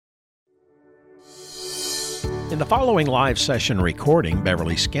In the following live session recording,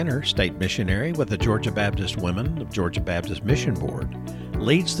 Beverly Skinner, state missionary with the Georgia Baptist Women of Georgia Baptist Mission Board,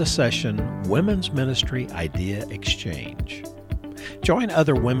 leads the session Women's Ministry Idea Exchange. Join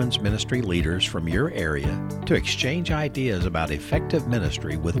other women's ministry leaders from your area to exchange ideas about effective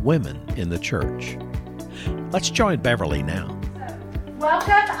ministry with women in the church. Let's join Beverly now.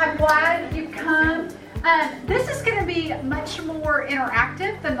 Welcome. I'm glad you've come. This is going to be much more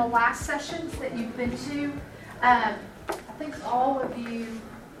interactive than the last sessions that you've been to. I think all of you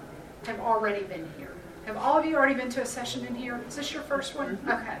have already been here. Have all of you already been to a session in here? Is this your first one?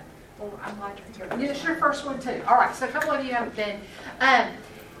 Okay. Well, I'm glad you're here. Yeah, it's your first one too. All right. So a couple of you haven't been.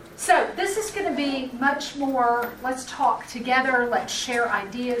 So this is going to be much more, let's talk together. Let's share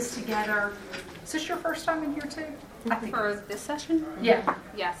ideas together. Is this your first time in here too? I think for this session? Yeah.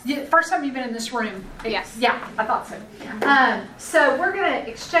 Yes. First time you've been in this room? Yes. Yeah, I thought so. So we're going to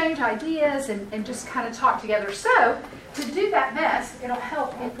exchange ideas and just kind of talk together. So to do that best, it'll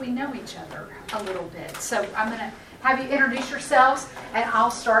help if we know each other a little bit. So I'm going to have you introduce yourselves, and I'll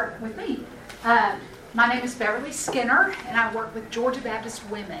start with me. My name is Beverly Skinner, and I work with Georgia Baptist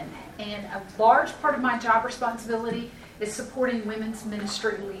Women. And a large part of my job responsibility is supporting women's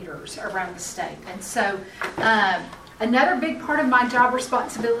ministry leaders around the state. And so another big part of my job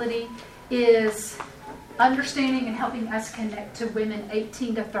responsibility is understanding and helping us connect to women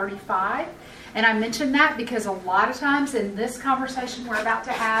 18 to 35. And I mention that because a lot of times in this conversation we're about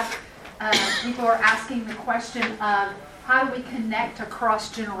to have, people are asking the question of how do we connect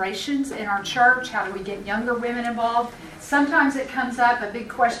across generations in our church? How do we get younger women involved? Sometimes it comes up, a big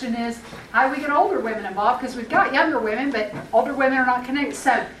question is, how do we get older women involved? Because we've got younger women, but older women are not connected.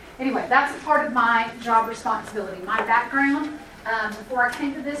 So anyway, that's a part of my job responsibility. My background, before I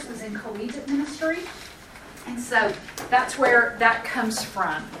came to this, was in collegiate ministry. And so that's where that comes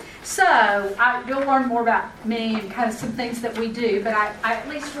from. So you'll learn more about me and kind of some things that we do, but I at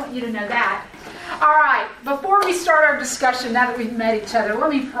least want you to know that. All right, before we start our discussion, now that we've met each other, let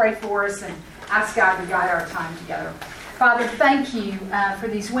me pray for us and ask God to guide our time together. Father, thank you for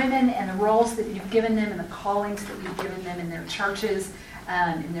these women and the roles that you've given them and the callings that you've given them in their churches,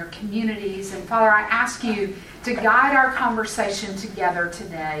 in their communities. And Father, I ask you to guide our conversation together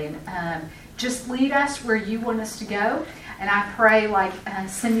today and just lead us where you want us to go. And I pray, like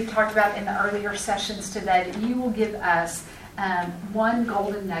Cindy talked about in the earlier sessions today, that you will give us one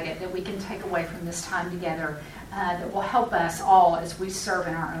golden nugget that we can take away from this time together that will help us all as we serve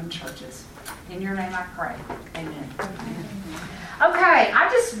in our own churches. In your name I pray. Amen. Okay,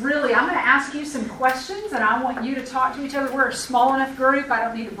 I'm going to ask you some questions, and I want you to talk to each other. We're a small enough group. I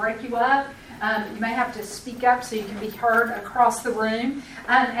don't need to break you up. You may have to speak up so you can be heard across the room.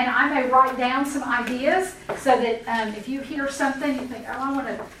 And I may write down some ideas so that if you hear something, you think, oh, I want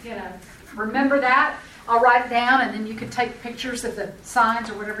to remember that. I'll write it down, and then you can take pictures of the signs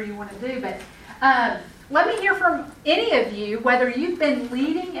or whatever you want to do. But let me hear from any of you, whether you've been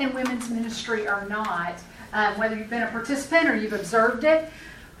leading in women's ministry or not, whether you've been a participant or you've observed it.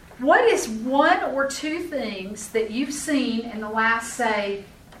 What is one or two things that you've seen in the last, I'm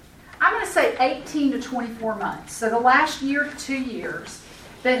going to say 18 to 24 months, so the last year to 2 years,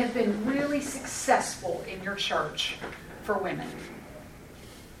 that have been really successful in your church for women?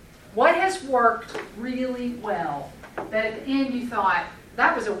 What has worked really well that at the end you thought,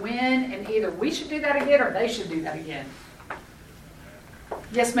 that was a win, and either we should do that again or they should do that again?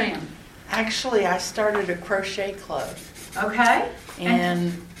 Yes, ma'am. Actually, I started a crochet club. Okay.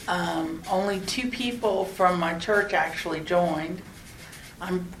 And only 2 people from my church actually joined.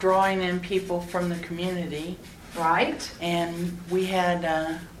 I'm drawing in people from the community. Right. And we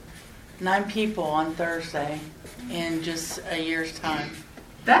had 9 people on Thursday in just a year's time.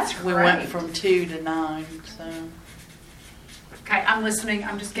 That's great. We went from 2 to 9, so. Okay, I'm listening.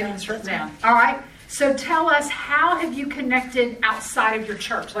 I'm just getting this written down. All right. So tell us, how have you connected outside of your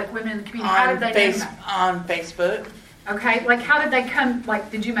church, like women in the community? How did they do that? On Facebook. Okay, like how did they come? Like,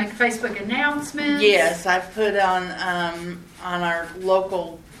 did you make Facebook announcements? Yes, I put on our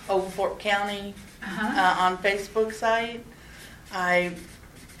local Oglethorpe County on Facebook site. I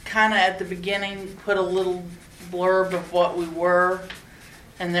kind of at the beginning put a little blurb of what we were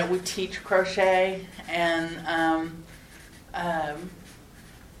and that we teach crochet, and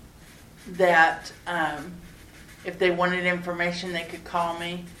that if they wanted information they could call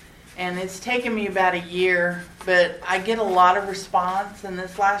me. And it's taken me about a year, but I get a lot of response. And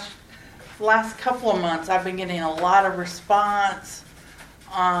this last couple of months I've been getting a lot of response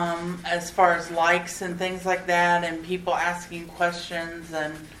as far as likes and things like that, and people asking questions.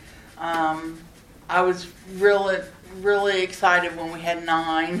 And I was really really excited when we had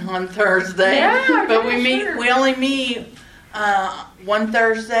 9 on Thursday. Yeah, but sure. we only meet one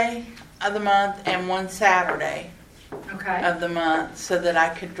Thursday of the month and one Saturday Okay. of the month, so that I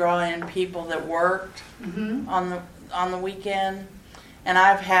could draw in people that worked Mm-hmm. on the weekend. And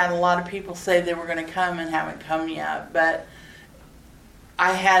I've had a lot of people say they were going to come and haven't come yet. But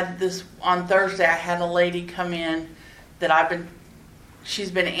I had this on Thursday. I had a lady come in that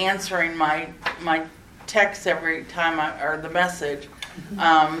she's been answering my text every time or the message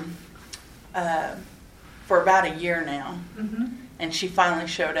for about a year now. Mm-hmm. And she finally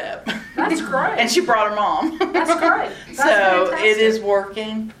showed up. That's great. And she brought her mom. That's great. That's So fantastic. it is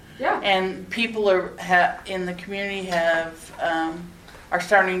working. Yeah. And people in the community are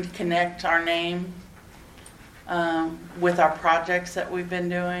starting to connect our name with our projects that we've been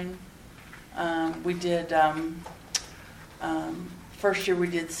doing. We did first year we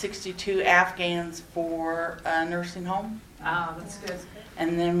did 62 Afghans for a nursing home, Oh, that's good.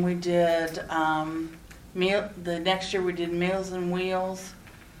 and then we did the next year we did Meals and Wheels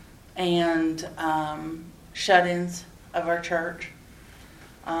and shut-ins of our church.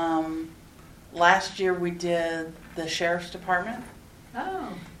 Last year we did the sheriff's department, Oh.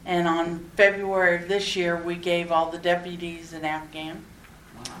 and on February of this year we gave all the deputies an Afghan.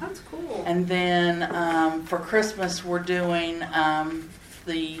 That's cool. And then for Christmas we're doing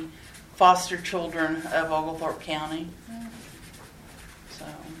the foster children of Oglethorpe County. So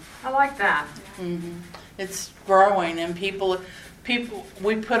I like that. it's growing, and people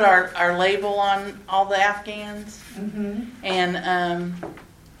we put our label on all the Afghans, Mm-hmm. and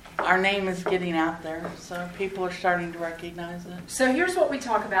our name is getting out there, so people are starting to recognize it. So here's what we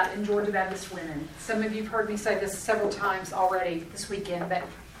talk about in Georgia Baptist Women. Some of you have heard me say this several times already this weekend, but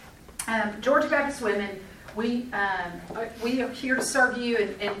Georgia Baptist Women, we are here to serve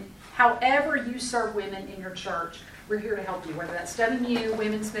you, and however you serve women in your church, we're here to help you, whether that's WMU,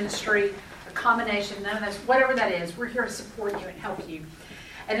 women's ministry, a combination, none of those, whatever that is, we're here to support you and help you.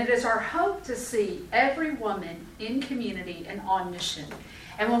 And it is our hope to see every woman in community and on mission.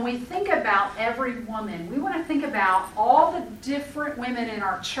 And when we think about every woman, we want to think about all the different women in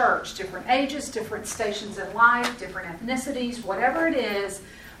our church, different ages, different stations in life, different ethnicities, whatever it is.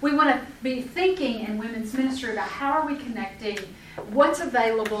 We want to be thinking in women's ministry about how are we connecting, what's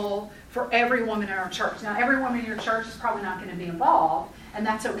available for every woman in our church. Now, every woman in your church is probably not going to be involved, and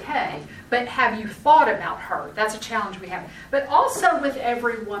that's okay. But have you thought about her? That's a challenge we have. But also with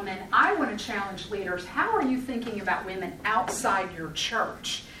every woman, I want to challenge leaders. How are you thinking about women outside your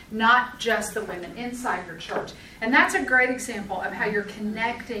church? Not just the women inside your church. And that's a great example of how you're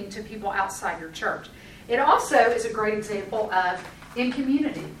connecting to people outside your church. It also is a great example of in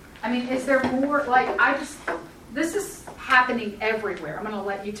community. I mean, is there more, this is happening everywhere. I'm going to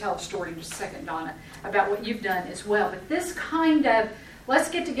let you tell the story in just a second, Donna, about what you've done as well. But this kind of, let's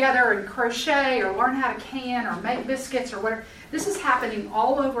get together and crochet or learn how to can or make biscuits or whatever. This is happening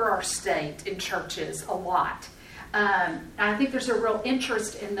all over our state in churches a lot. I think there's a real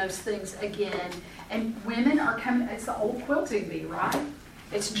interest in those things again. And women are coming, it's the old quilting bee, right?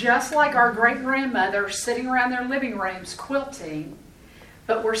 It's just like our great-grandmother sitting around their living rooms quilting,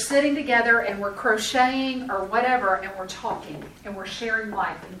 but we're sitting together and we're crocheting or whatever, and we're talking and we're sharing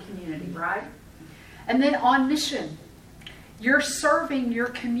life in community, right? And then on mission, you're serving your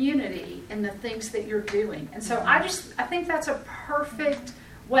community in the things that you're doing. And so I think that's a perfect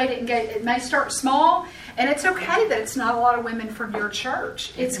way to engage. It may start small, and it's okay that it's not a lot of women from your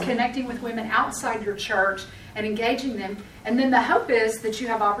church. It's connecting with women outside your church and engaging them. And then the hope is that you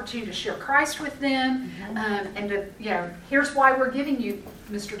have opportunity to share Christ with them. And to, here's why we're giving you,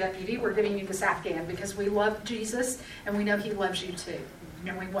 Mr. Deputy, we're giving you this Afghan, because we love Jesus and we know he loves you too.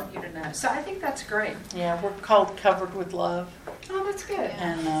 And we want you to know. So I think that's great. Yeah, we're called Covered with Love. Oh, that's good.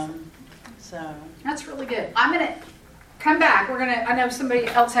 And so that's really good. I'm going to come back. I know somebody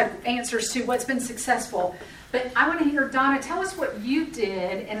else had answers to what's been successful, but I want to hear, Donna, tell us what you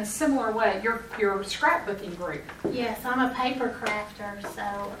did in a similar way, your scrapbooking group. Yes, I'm a paper crafter,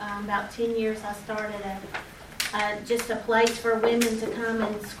 so about 10 years I started just a place for women to come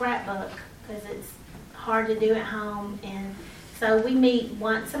and scrapbook, because it's hard to do at home. And so we meet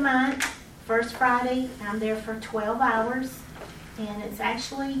once a month, first Friday. I'm there for 12 hours, and it's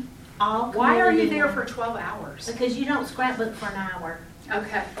actually all Why are you community there work. for 12 hours? Because you don't scrapbook for an hour.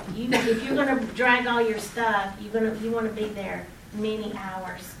 Okay. If you're going to drag all your stuff, you want to be there many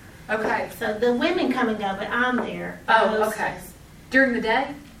hours. Okay. So the women come and go, but I'm there. Oh, Hostess. okay. During the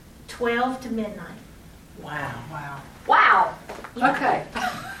day? 12 to midnight. Wow. Yeah. Okay.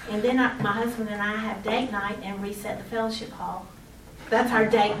 And then my husband and I have date night and reset the fellowship hall. That's our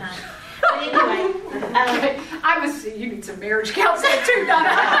date night. But anyway, I must see you need some marriage counseling too, Donna.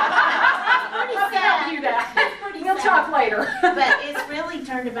 pretty I'll sad. do that. Pretty We'll sad. talk later. But it's really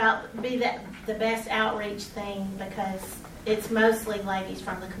turned about to be the best outreach thing because it's mostly ladies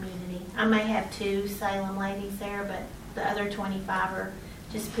from the community. I may have 2 Salem ladies there, but the other 25 are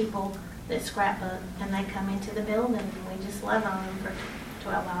just people that scrapbook, and they come into the building, and we just love on them for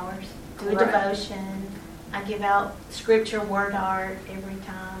 12 hours. Do a Right. devotion. I give out scripture word art every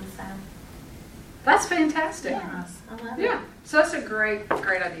time, so That's fantastic. yes, I love it. Yeah. So that's a great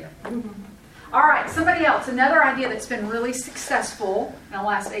idea. All right, somebody else. Another idea that's been really successful in the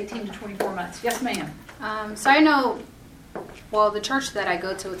last 18 to 24 months. Yes, ma'am. So I know, well, the church that I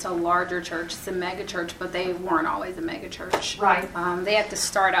go to, it's a larger church. It's a mega church, but they weren't always a mega church. Right. They had to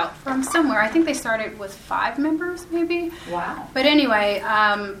start out from somewhere. I think they started with 5 members, maybe. Wow. But anyway,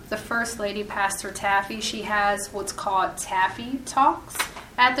 the first lady, Pastor Taffy, she has what's called Taffy Talks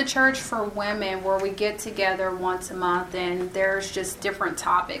at the church for women, where we get together once a month, and there's just different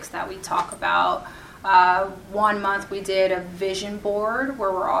topics that we talk about. 1 month we did a vision board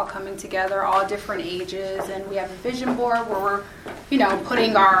where we're all coming together, all different ages, and we have a vision board where we're,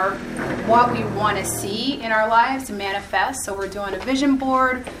 putting what we want to see in our lives to manifest. So we're doing a vision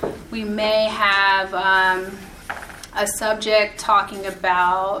board. We may have a subject talking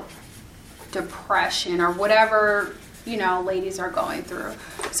about depression or whatever ladies are going through.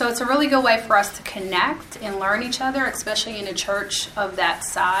 So it's a really good way for us to connect and learn each other, especially in a church of that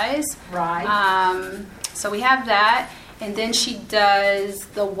size. Right. So we have that. And then she does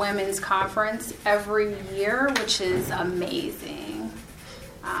the women's conference every year, which is amazing.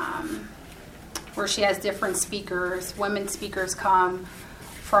 Where she has different speakers. Women speakers come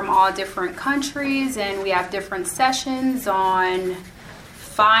from all different countries, and we have different sessions on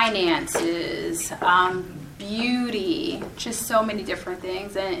finances, beauty, just so many different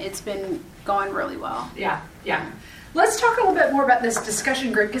things, and it's been going really well. Yeah. Let's talk a little bit more about this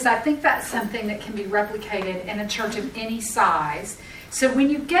discussion group, because I think that's something that can be replicated in a church of any size. So when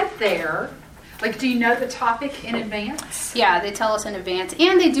you get there, do you know the topic in advance? Yeah, they tell us in advance,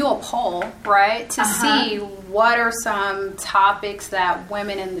 and they do a poll, right, to see what are some topics that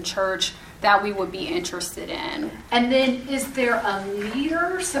women in the church that we would be interested in. And then is there a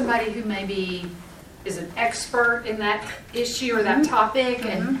leader, somebody who maybe is an expert in that issue or that topic?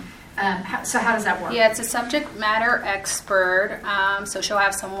 And so how does that work? Yeah, it's a subject matter expert. So she'll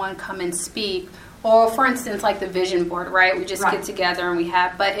have someone come and speak. Or for instance, like the vision board, right? We just get together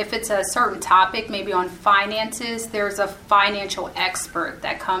and but if it's a certain topic, maybe on finances, there's a financial expert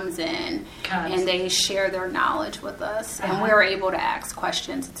that comes in and they share their knowledge with us. And we're able to ask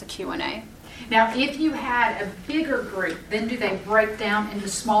questions. It's a Q&A. Now, if you had a bigger group, then do they break down into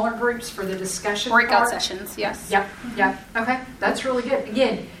smaller groups for the discussion Breakout part? sessions, yes. Yep. Okay, that's really good.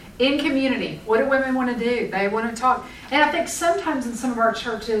 Again, in community, what do women want to do? They want to talk. And I think sometimes in some of our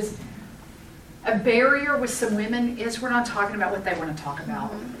churches, a barrier with some women is we're not talking about what they want to talk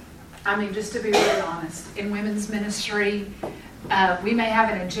about. I mean, just to be really honest, in women's ministry, we may have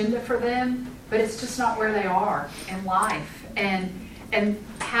an agenda for them, but it's just not where they are in life. And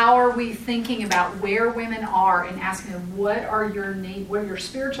how are we thinking about where women are and asking them, what are your needs? What are your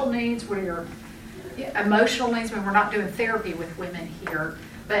spiritual needs? What are your emotional needs? I mean, we're not doing therapy with women here,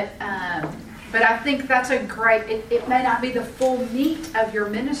 but I think that's a great, it may not be the full meat of your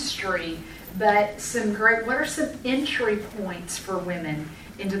ministry, but what are some entry points for women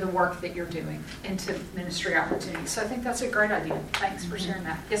into the work that you're doing, into ministry opportunities? So I think that's a great idea. Thanks for sharing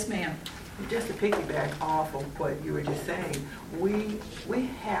that. Yes, ma'am. Just to piggyback off of what you were just saying, we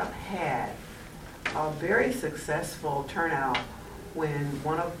have had a very successful turnout when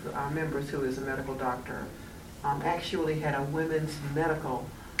one of our members, who is a medical doctor, actually had a women's medical.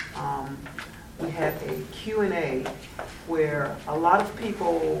 We had a Q&A where a lot of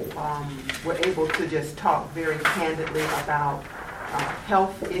people were able to just talk very candidly about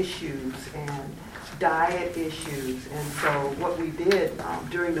health issues and diet issues. And so what we did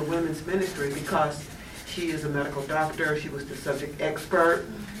during the women's ministry, because she is a medical doctor, she was the subject expert,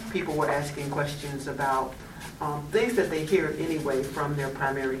 people were asking questions about things that they hear anyway from their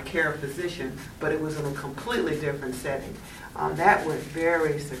primary care physician, but it was in a completely different setting. That was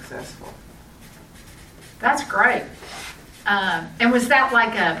very successful. That's great. And was that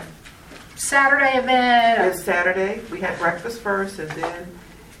like a Saturday event? It's Saturday. We had breakfast first, and then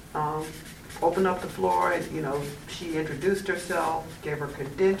opened up the floor. And, she introduced herself, gave her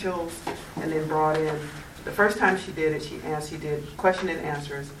credentials, and then brought in. The first time she did it, she did question and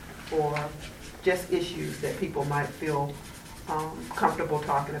answers for just issues that people might feel comfortable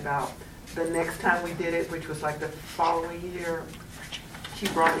talking about. The next time we did it, which was like the following year, she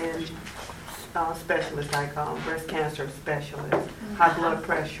brought in specialists like breast cancer specialists, high blood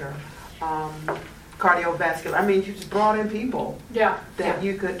pressure, cardiovascular. I mean, you just brought in people that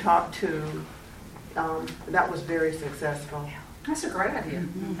you could talk to. That was very successful. That's a great idea.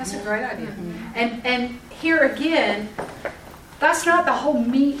 That's a great idea. And here again, that's not the whole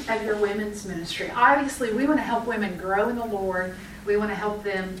meat of your women's ministry. Obviously, we want to help women grow in the Lord. We want to help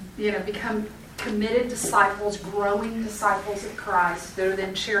them, become committed disciples, growing disciples of Christ. They're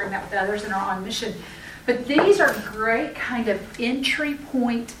then sharing that with others and are on mission. But these are great kind of entry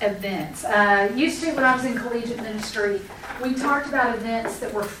point events. Used to, when I was in collegiate ministry, we talked about events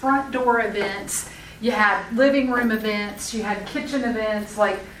that were front door events. You had living room events. You had kitchen events.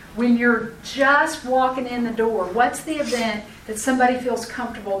 Like when you're just walking in the door, what's the event that somebody feels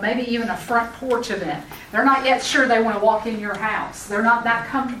comfortable, maybe even a front porch event? They're not yet sure they want to walk in your house. They're not that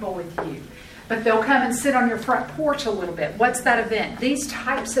comfortable with you. But they'll come and sit on your front porch a little bit. What's that event? These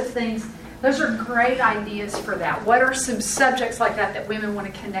types of things, those are great ideas for that. What are some subjects like that women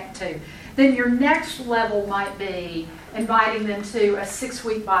want to connect to? Then your next level might be inviting them to a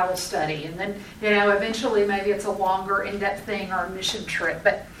 6-week Bible study. And then, eventually maybe it's a longer, in-depth thing or a mission trip.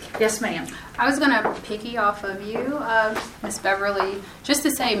 But yes, ma'am. I was going to piggy off of you, Miss Beverly, just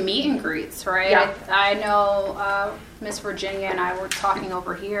to say meet and greets, right? Yeah. I know Miss Virginia and I were talking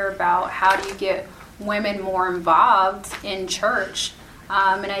over here about how do you get women more involved in church.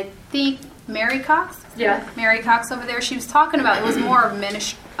 And I think Mary Cox over there, she was talking about, it was more of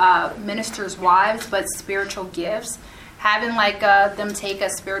ministers' wives, but spiritual gifts. Having them take a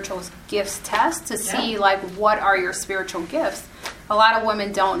spiritual gifts test to see what are your spiritual gifts. A lot of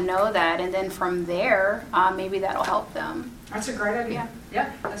women don't know that, and then from there, maybe that'll help them. That's a great idea.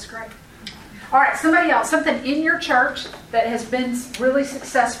 Yeah, that's great. All right, somebody else, something in your church that has been really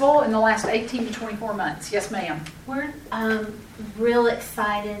successful in the last 18 to 24 months. Yes, ma'am. We're real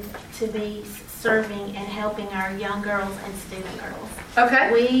excited to be serving and helping our young girls and student girls.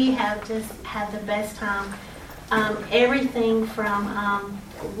 Okay. We have just had the best time. Everything from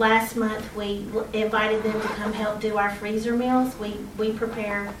last month, we invited them to come help do our freezer meals. We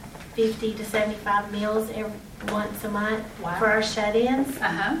prepare 50 to 75 meals once a month for our shut-ins.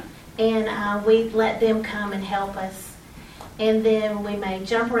 And we let them come and help us. And then we made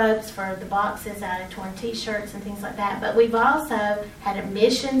jump ropes for the boxes out of torn t-shirts and things like that. But we've also had a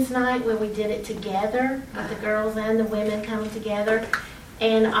missions night where we did it together with the girls and the women coming together.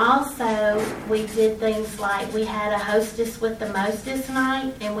 And also we did things like we had a hostess with the mostest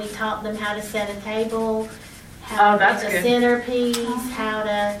night, and we taught them how to set a table, how to make a centerpiece, how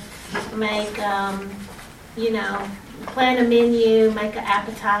to make, plan a menu, make an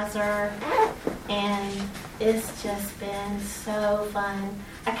appetizer, and it's just been so fun.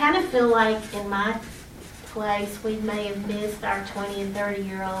 I kind of feel like in my place we may have missed our 20 and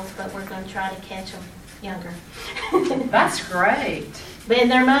 30-year-olds, but we're going to try to catch them younger. That's great. And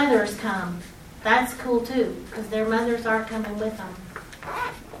their mothers come. That's cool too, because their mothers are coming with them.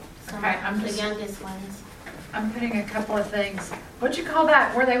 The youngest ones. I'm putting a couple of things. What'd you call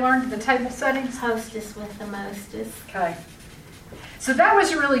that? Where they learned the table settings? Hostess with the mostest. Okay. So that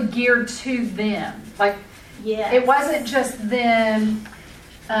was really geared to them. Yeah. It wasn't just them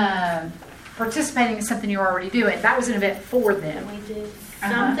participating in something you were already doing. That was an event for them. We did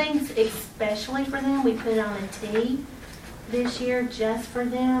some things especially for them. We put on a tea this year just for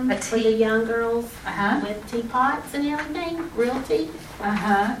them, for the young girls, with teapots and everything, real tea.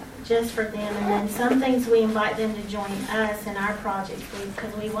 Just for them. And then some things we invite them to join us in our project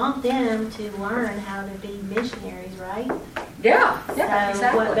because we want them to learn how to be missionaries, right? Yeah, so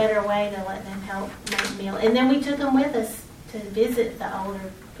exactly. What better way to let them help make meal? And then we took them with us to visit the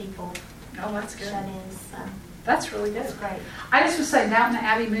older people. Oh, that's good. Shut-ins. So. That's really good. That's great. I just was saying, Downton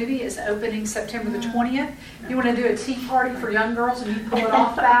Abbey movie is opening September the 20th. You want to do a tea party for young girls and you pull it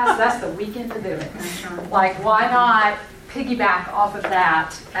off fast, that's the weekend to do it. Why not piggyback off of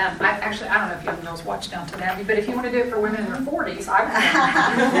that? I don't know if young girls watch Downton Abbey, but if you want to do it for women in their 40s, I would.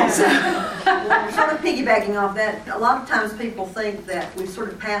 Well, sort of piggybacking off that, a lot of times people think that we've sort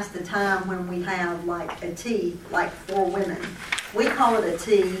of passed the time when we have a tea, for women. We call it a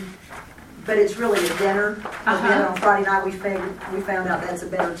tea, but it's really a dinner. We had it on Friday night. We found out that's a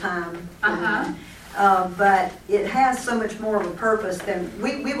better time. But it has so much more of a purpose than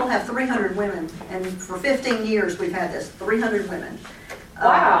we will have 300 women, and for 15 years we've had this 300 women.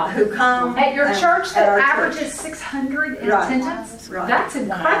 Who come at your church that averages 600 in attendance. Right. That's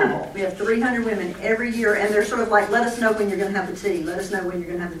incredible. We have 300 women every year, and they're sort of let us know when you're going to have the tea. Let us know when you're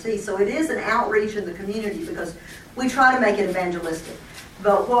going to have the tea. So it is an outreach in the community because we try to make it evangelistic.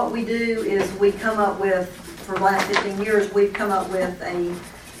 But what we do is we come up with, for the last 15 years, we've come up with a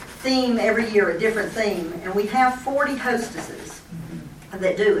theme every year, a different theme, and we have 40 hostesses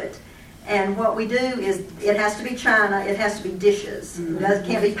that do it. And what we do is, it has to be china, it has to be dishes. It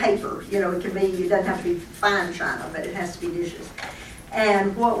can't be paper, it doesn't have to be fine china, but it has to be dishes.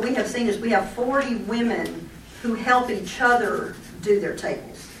 And what we have seen is we have 40 women who help each other do their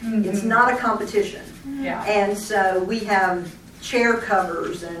tables. It's not a competition. Yeah. And so we have chair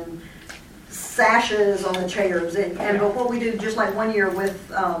covers and sashes on the chairs, but what we do, just like one year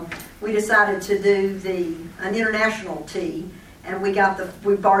with, we decided to do an international tea, and we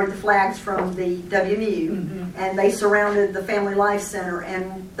borrowed the flags from the WMU, and they surrounded the Family Life Center,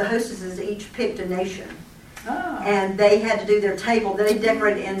 and the hostesses each picked a nation. Oh. And they had to do their table. They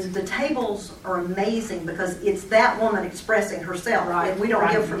decorated, and the tables are amazing because it's that woman expressing herself. Right. And we don't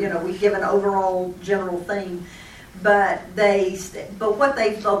give, we give an overall general theme. But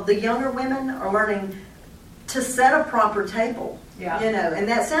the younger women are learning to set a proper table. Yeah. And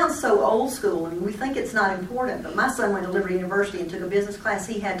that sounds so old school, and we think it's not important. But my son went to Liberty University and took a business class.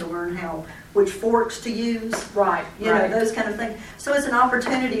 He had to learn which forks to use. Right. Those kind of things. So it's an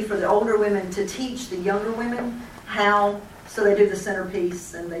opportunity for the older women to teach the younger women how. So they do the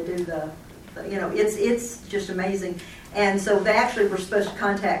centerpiece, and they do it's just amazing. And so they actually were supposed to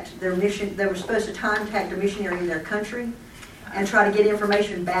contact their mission. They were supposed to contact a missionary in their country and try to get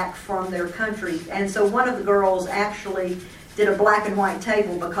information back from their country. And so one of the girls actually did a black and white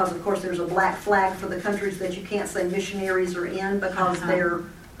table because, of course, there's a black flag for the countries that you can't say missionaries are in because they're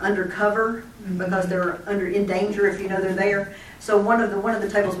undercover, because they're in danger if they're there. So one of the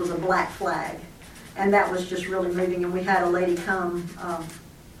tables was a black flag, and that was just really moving. And we had a lady come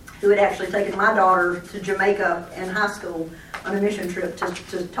who had actually taken my daughter to Jamaica in high school on a mission trip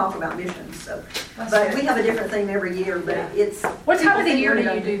to talk about missions. So, but we have a different theme every year. But it's what time of the year do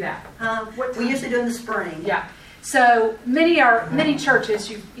you do that? We usually do in the spring. Yeah. So many churches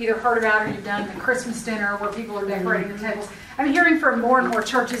you've either heard about or you've done the Christmas dinner where people are decorating the tables. I'm hearing from more and more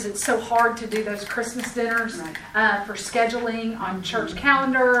churches it's so hard to do those Christmas dinners for scheduling on church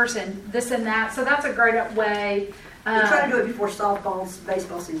calendars and this and that. So that's a great way. We try to do it before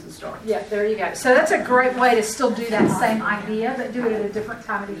baseball season starts. Yeah, there you go. So that's a great way to still do that same idea, but do it at a different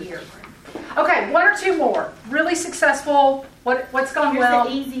time of the year. Okay, one or two more. Really successful. What's gone well?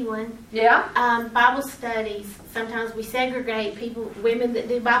 Here's the easy one. Yeah. Bible studies. Sometimes we segregate women that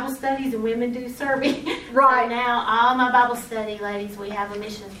do Bible studies and women do serving. Right. So now, all my Bible study ladies, we have a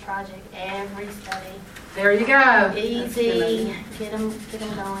missions project every study. There you go. Easy. Get them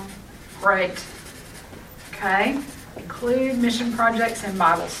going. Great. Okay. Include mission projects and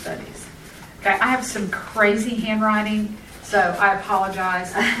Bible studies. Okay. I have some crazy handwriting, so I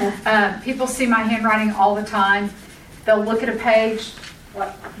apologize. People see my handwriting all the time. They'll look at a page.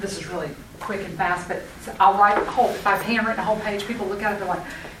 This is really quick and fast, but I'll write if I've handwritten a whole page, people look at it, they're like,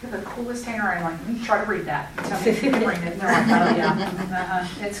 you have the coolest handwriting. I'm like, you try to read that. And tell me if you can read it. And they're like, oh yeah.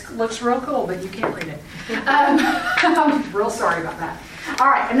 It looks real cool, but you can't read it. I'm real sorry about that. All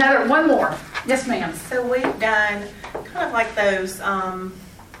right, one more. Yes, ma'am. So we've done kind of like those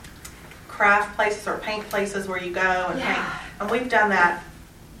craft places or paint places where you go and paint. And we've done that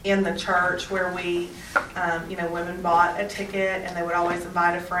in the church where we, women bought a ticket and they would always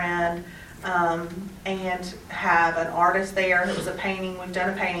invite a friend and have an artist there. It was a painting. We've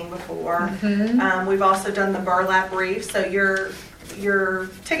done a painting before. We've also done the burlap wreath. So your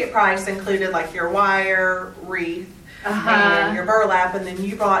ticket price included like your wire wreath and your burlap, and then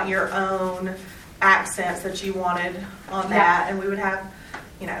you brought your own accents that you wanted on that, and we would have,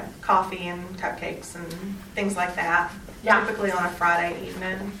 coffee and cupcakes and things like that. Yeah. Typically on a Friday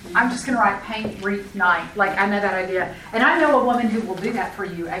evening. I'm just going to write paint wreath night. Like, I know that idea. And I know a woman who will do that for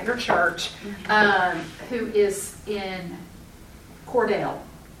you at your church, who is in Cordell.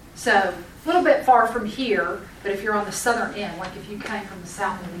 So, a little bit far from here, but if you're on the southern end, like if you came from the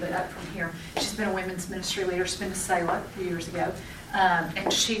south a little bit up from here, she's been a women's ministry leader. She's been to Selah a few years ago.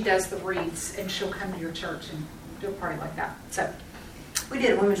 And she does the wreaths, and she'll come to your church and do a party like that. So, we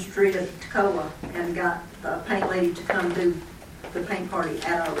did a women's retreat at Tacoma and got the paint lady to come do the paint party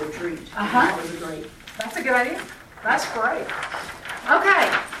at our retreat. That was great. That's a good idea. That's great. Okay.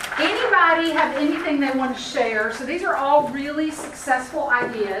 Anybody have anything they want to share? So these are all really successful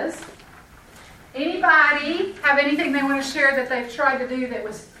ideas. Anybody have anything they want to share that they've tried to do that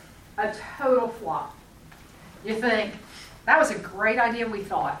was a total flop? You think, that was a great idea, we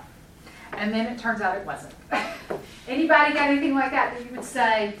thought. And then it turns out it wasn't. Anybody got anything like that you would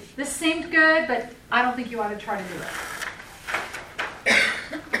say, this seemed good, but I don't think you ought to try to do it?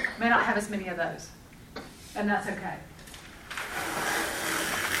 May not have as many of those. And that's okay.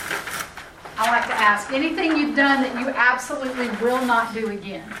 I like to ask, anything you've done that you absolutely will not do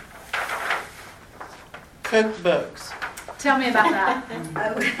again? Cookbooks. Tell me about that.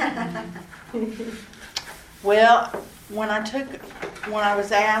 Well, when I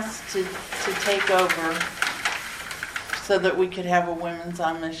was asked to take over so that we could have a women's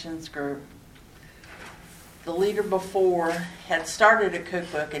on missions group, the leader before had started a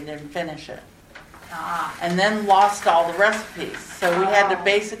cookbook and didn't finish it. And then lost all the recipes. So we had to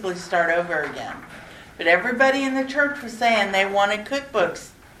basically start over again. But everybody in the church was saying they wanted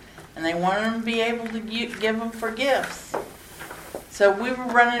cookbooks and they wanted them to be able to give them for gifts. So we were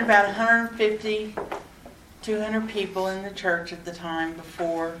running about 150, 200 people in the church at the time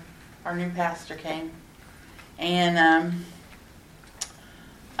before our new pastor came. And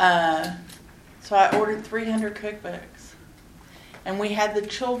so I ordered 300 cookbooks. And we had the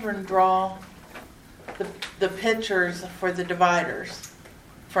children draw the pictures for the dividers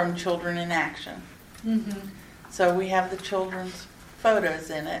from Children in Action. Mm-hmm. So we have the children's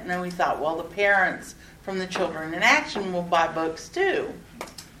photos in it. And then we thought, well, the parents from the Children in Action will buy books too.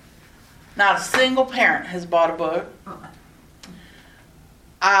 Not a single parent has bought a book.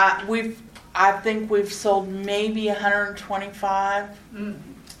 I think we've sold maybe 125,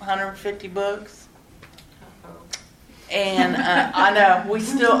 150 books. And I know we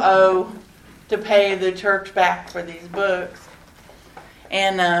still owe to pay the church back for these books.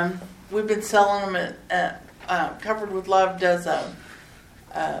 And we've been selling them at Covered with Love does a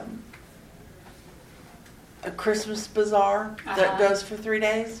Christmas bazaar that goes for 3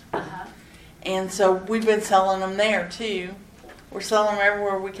 days. And so we've been selling them there too. We're selling them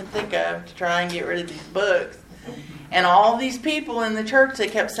everywhere we can think of to try and get rid of these books. And all these people in the church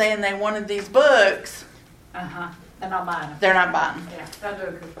that kept saying they wanted these books, They're not buying them. they're not buying them. Yeah, don't do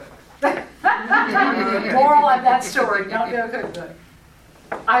a cookbook. Moral of that story, don't do a cookbook.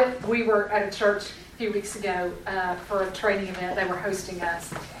 We were at a church a few weeks ago for a training event. They were hosting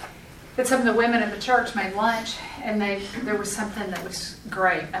us. But some of the women in the church made lunch, and there was something that was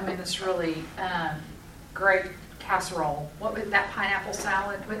great. I mean, this really great casserole. What was that, pineapple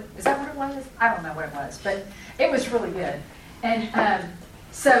salad? Is that what it was? I don't know what it was, but it was really good. And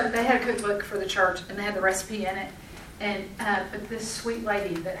so they had a cookbook for the church, and they had the recipe in it. And but this sweet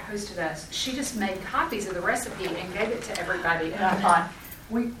lady that hosted us, she just made copies of the recipe and gave it to everybody. And I thought,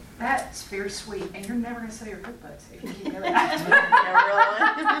 that's very sweet, and you're never going to sell your cookbooks if you keep doing that.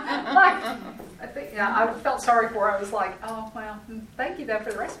 I think, I felt sorry for her. I was like, oh, well, thank you, though,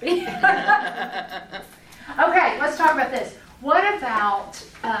 for the recipe. Okay, let's talk about this. What about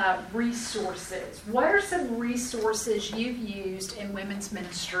resources? What are some resources you've used in women's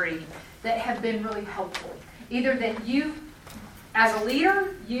ministry that have been really helpful? Either that you, as a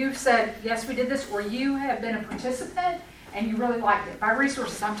leader, you've said, yes, we did this, or you have been a participant and you really liked it. By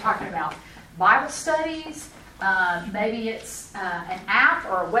resources, I'm talking about Bible studies, maybe it's an app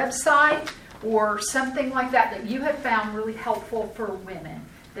or a website or something like that you have found really helpful for women,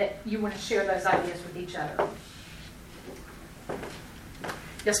 that you want to share those ideas with each other.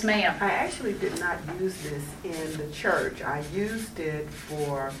 Yes, ma'am. I actually did not use this in the church. I used it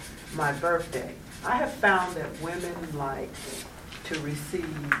for my birthday. I have found that women like to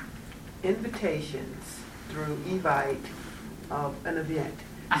receive invitations through Evite of an event.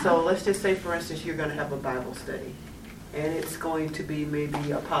 So let's just say, for instance, you're going to have a Bible study, and it's going to be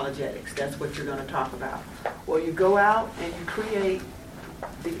maybe apologetics. That's what you're going to talk about. Well, you go out and you create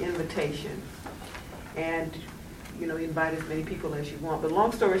the invitation, and invite as many people as you want. But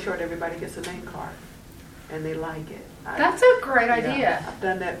long story short, everybody gets a name card, and they like it. That's a great idea. I've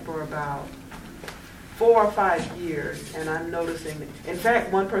done that for about 4 or 5 years, and I'm noticing. In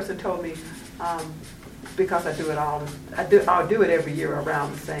fact, one person told me, because I do it I'll do it every year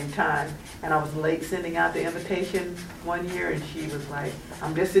around the same time, and I was late sending out the invitation one year, and she was like,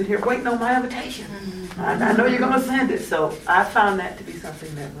 "I'm just sitting here waiting on my invitation. I know you're going to send it." So I found that to be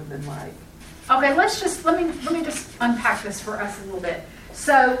something that women like. Okay, let me just unpack this for us a little bit.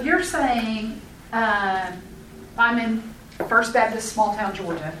 So you're saying I'm in First Baptist, small town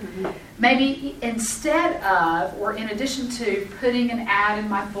Georgia. Maybe instead of, or in addition to putting an ad in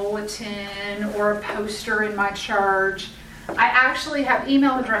my bulletin or a poster in my church, I actually have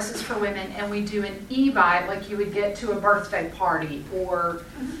email addresses for women, and we do an Evite like you would get to a birthday party. Or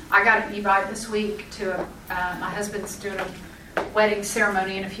I got an Evite this week to my husband's doing a wedding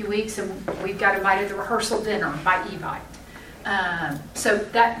ceremony in a few weeks, and we got invited to the rehearsal dinner by Evite. So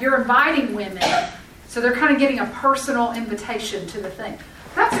that you're inviting women, so they're kind of getting a personal invitation to the thing.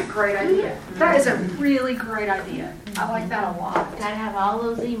 That's a great idea. That is a really great idea. I like that a lot. Gotta have all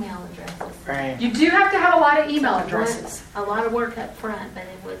those email addresses. Right. You do have to have a lot of email addresses. A lot of work up front, but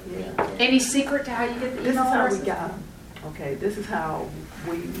it would be good. Any secret to how you get the This is email how we addresses? got, okay, this is how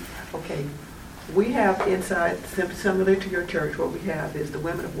we have inside, similar to your church, what we have is the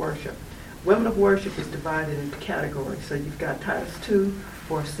women of worship. Women of worship is divided into categories. So you've got Titus 2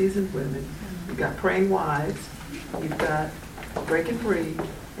 for seasoned women, you've got praying wives, you've got breaking free,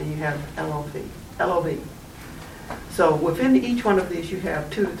 and you have LOV. So within each one of these, you have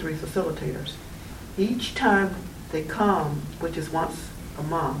 2 to 3 facilitators. Each time they come, which is once a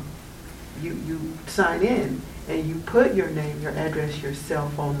month, you sign in and you put your name, your address, your cell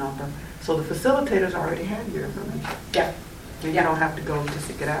phone number. So the facilitators already have your information. Yeah. And you don't have to go to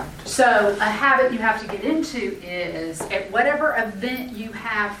seek it out. So a habit you have to get into is at whatever event you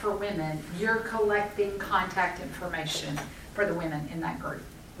have for women, you're collecting contact information for the women in that group.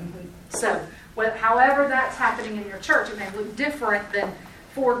 So however that's happening in your church, it may look different than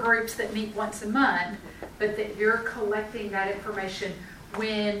 4 groups that meet once a month, but that you're collecting that information.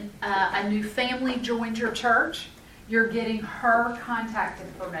 When a new family joins your church, you're getting her contact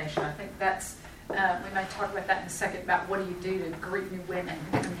information. I think that's, we might talk about that in a second, about what do you do to greet new women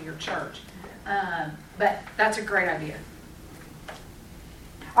who come to your church. But that's a great idea.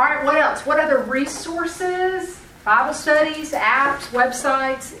 All right, what else? What other resources? Bible studies, apps,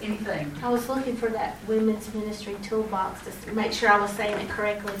 websites, anything? I was looking for that women's ministry toolbox to make sure I was saying it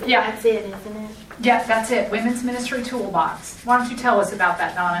correctly, but Yeah. that's it, isn't it? Yeah, that's it. Women's Ministry Toolbox. Why don't you tell us about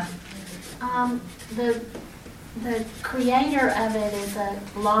that, Donna? The creator of it is a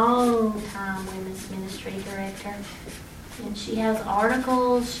long-time women's ministry director, and she has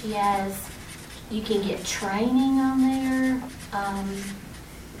articles. You can get training on there.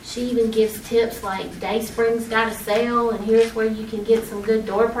 She even gives tips like Dayspring's got a sale, and here's where you can get some good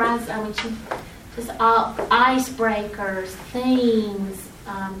door prizes. I mean, she just all icebreakers, themes,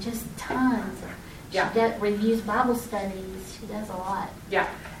 just tons. Yeah. She reviews Bible studies. She does a lot. Yeah,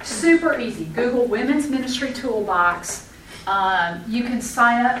 super easy. Google Women's Ministry Toolbox. You can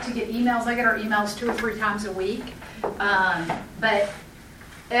sign up to get emails. I get our emails 2 or 3 times a week. I'll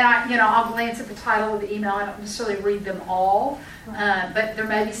glance at the title of the email. I don't necessarily read them all, but there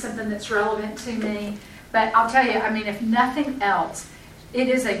may be something that's relevant to me. But I'll tell you, I mean, if nothing else, it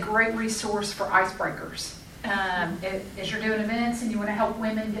is a great resource for icebreakers. As you're doing events and you want to help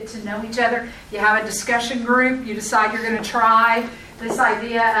women get to know each other, you have a discussion group, you decide you're going to try this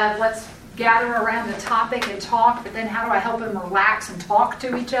idea of let's gather around the topic and talk, but then how do I help them relax and talk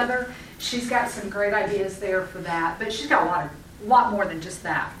to each other? She's got some great ideas there for that, but she's got a lot more than just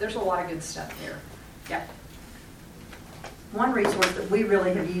that. There's a lot of good stuff there. Yeah. One resource that we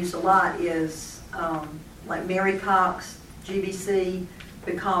really have used a lot is like Mary Cox, GBC,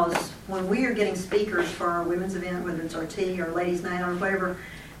 because when we are getting speakers for our women's event, whether it's our tea or ladies' night or whatever,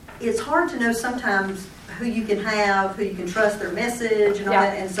 it's hard to know sometimes who you can have, who you can trust their message and all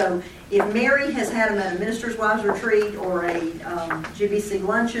that. And so if Mary has had them at a minister's wives retreat or a GBC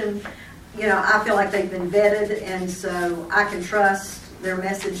luncheon, I feel like they've been vetted, and so I can trust their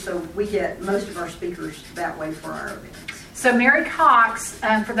message. So we get most of our speakers that way for our events. So Mary Cox,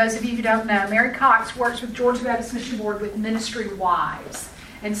 for those of you who don't know, Mary Cox works with Georgia Baptist Mission Board with Ministry Wives.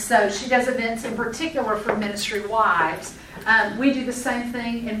 And so she does events in particular for Ministry Wives. We do the same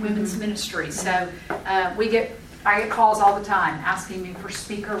thing in women's ministry. So I get calls all the time asking me for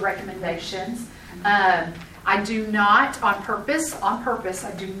speaker recommendations. I do not, on purpose,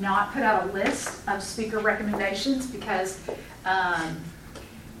 I do not put out a list of speaker recommendations because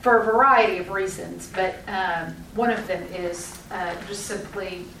for a variety of reasons, but one of them is just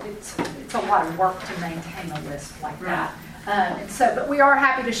simply, it's a lot of work to maintain a list like that. But we are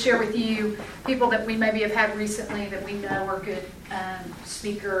happy to share with you people that we maybe have had recently that we know are good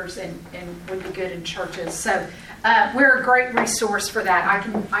speakers and would be good in churches. So we're a great resource for that. I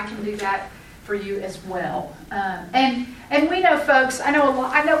can do that for you as well. And we know, folks. I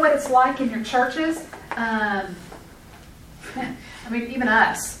know what it's like in your churches. I mean, even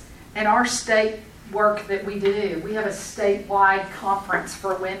us and our state work that we do. We have a statewide conference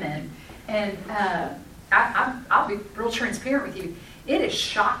for women, and I'll be real transparent with you. It is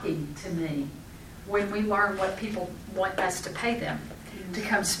shocking to me when we learn what people want us to pay them to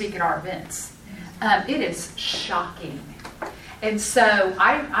come speak at our events. It is shocking. And so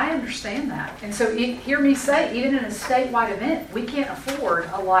I understand that. And so hear me say, even in a statewide event, we can't afford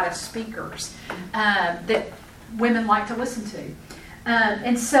a lot of speakers that women like to listen to.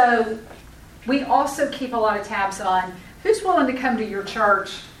 And so we also keep a lot of tabs on who's willing to come to your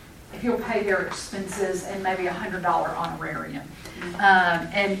church if you'll pay their expenses and maybe $100 honorarium.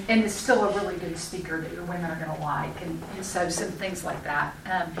 And it's still a really good speaker that your women are going to like, and so some things like that.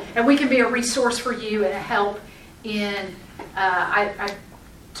 And we can be a resource for you and a help in, I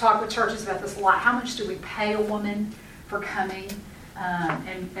talk with churches about this a lot. How much do we pay a woman for coming?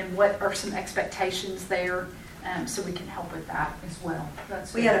 And what are some expectations there? So we can help with that as well.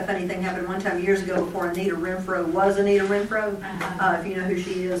 We had a funny thing happen one time years ago before Anita Renfro was Anita Renfro. If you know who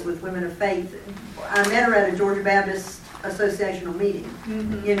she is with Women of Faith. I met her at a Georgia Baptist associational meeting,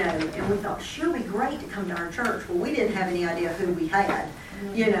 you know, and we thought, sure, it'd be great to come to our church. Well, we didn't have any idea who we had,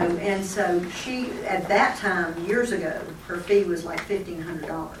 you know, and so she, at that time, years ago, her fee was like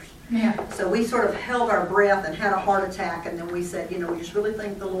 $1,500. Yeah. So we sort of held our breath and had a heart attack, and then we said, you know, we just really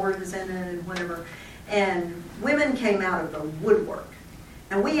think the Lord is in it and whatever. And women came out of the woodwork,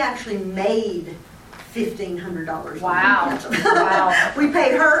 and we actually made $1,500. Wow. Wow. We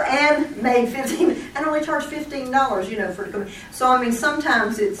paid her and made $15 and only charged $15, you know, for to come. So I mean,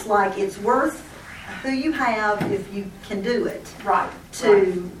 sometimes it's like it's worth who you have if you can do it. Right.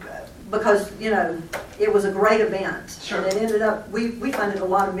 Because you know it was a great event. Sure. And it ended up we funded a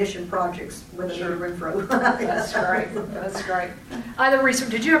lot of mission projects with Anita Renfro. That's great. That's great. Other resource?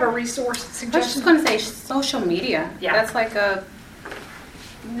 Did you have a resource suggestion? I was just going to say social media. Yeah. That's like a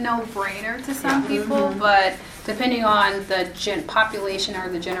no-brainer to some people, but depending on the population or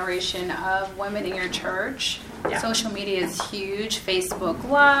the generation of women in your church, social media is huge. Facebook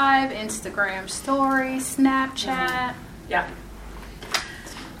Live, Instagram Stories, Snapchat. Yeah.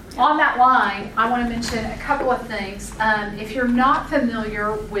 On that line, I want to mention a couple of things. If you're not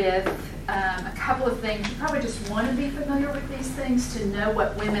familiar with a couple of things, you probably just want to be familiar with these things to know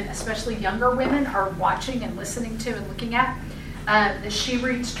what women, especially younger women, are watching and listening to and looking at. The She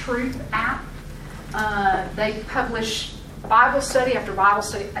Reads Truth app. They publish Bible study after Bible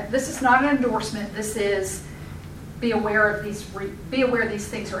study. This is not an endorsement. This is be aware of these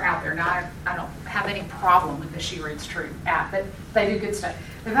things are out there. Now, I don't have any problem with the She Reads Truth app, but they do good stuff.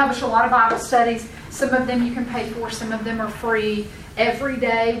 They publish a lot of Bible studies. Some of them you can pay for. Some of them are free. Every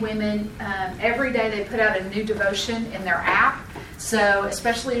day, every day they put out a new devotion in their app. So,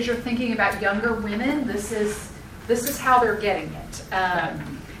 especially as you're thinking about younger women, this is how they're getting it,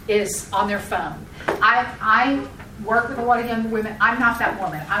 is on their phone. I work with a lot of young women. I'm not that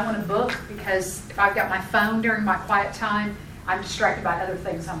woman. I want a book because if I've got my phone during my quiet time, I'm distracted by other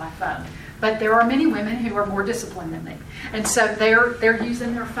things on my phone. But there are many women who are more disciplined than me. And so they're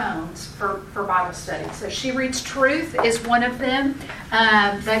using their phones for Bible study. So She Reads Truth is one of them.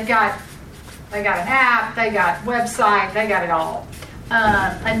 They've got an app, they got website, they got it all.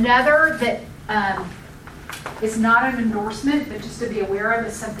 Another that is not an endorsement, but just to be aware of,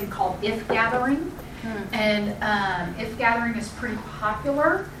 is something called If Gathering. And If Gathering is pretty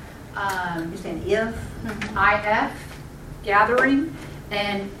popular. You're saying if? IF Gathering.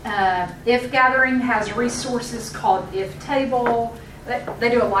 And If Gathering has resources called If Table. They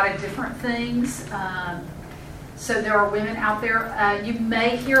do a lot of different things. So there are women out there. You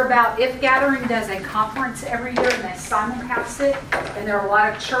may hear about If Gathering does a conference every year, and they simulcast it. And there are a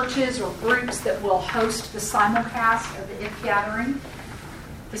lot of churches or groups that will host the simulcast of the If Gathering.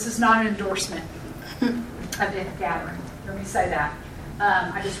 This is not an endorsement of If Gathering. Let me say that.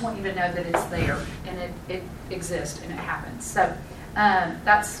 I just want you to know that it's there and it exists and it happens. So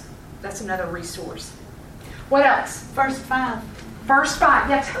that's another resource. What else? First Five. First Five.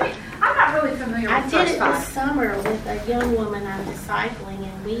 Yeah, tell me. I'm not really familiar with I did First it Five. this summer with a young woman I'm discipling,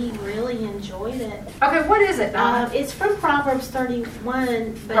 and we really enjoyed it. Okay, what is it, Donna? It's from Proverbs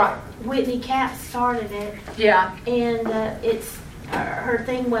 31, but Right. Whitney Katz started it. Yeah. And it's her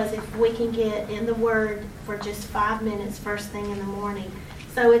thing was if we can get in the Word for just 5 minutes first thing in the morning.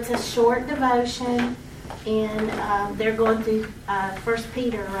 So it's a short devotion, and they're going through 1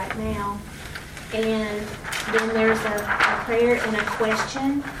 Peter right now. And then there's a prayer and a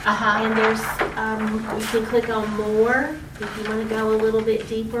question. And there's you can click on more if you want to go a little bit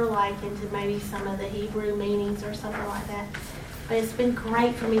deeper, like into maybe some of the Hebrew meanings or something like that. But it's been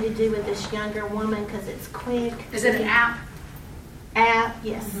great for me to do with this younger woman because it's quick. Is it an app? App,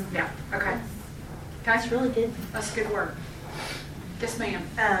 yes. Yeah. Okay. That's really good. That's good work. Yes, ma'am.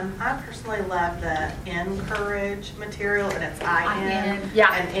 I personally love the encourage material, and it's IN.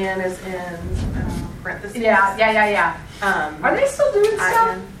 Yeah. And N is in parentheses. Yeah. Are they still doing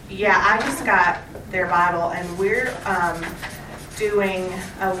stuff? IN. Yeah, I just got their Bible, and we're doing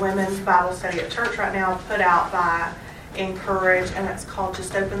a women's Bible study at church right now, put out by Encourage, and it's called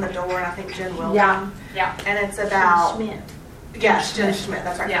Just Open the Door, and I think Jen Wilson. Yeah. And it's about... Schmidt. Yes, Jen Schmidt,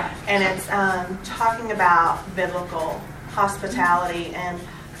 that's right. Yeah. And it's talking about biblical hospitality, and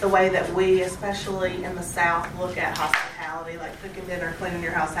the way that we, especially in the South, look at hospitality, like cooking dinner, cleaning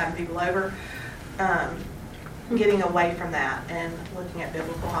your house, having people over, getting away from that and looking at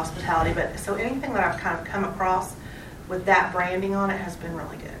biblical hospitality. But so anything that I've kind of come across with that branding on it has been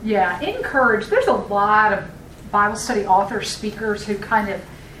really good. Yeah, encourage. There's a lot of Bible study authors, speakers who kind of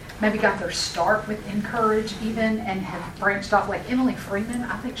maybe got their start with Encourage even and have branched off, like Emily Freeman.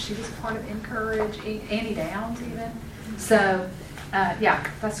 I think she was a part of Encourage, Annie Downs even. So, yeah,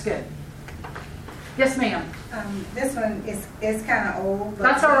 that's good. Yes, ma'am. This one is kind of old, but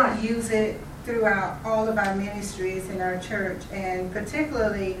That's all right. we use it throughout all of our ministries in our church, and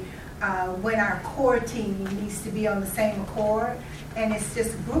particularly when our core team needs to be on the same accord, and it's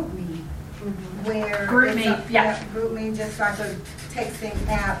just group me. Where Group me, yeah. Group me, just like a texting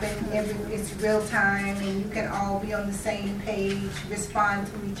app, and it's real time, and you can all be on the same page, respond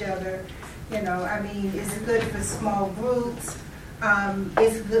to each other. You know, I mean, it's good for small groups.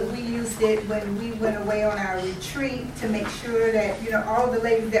 It's good. We used it when we went away on our retreat to make sure that, you know, all the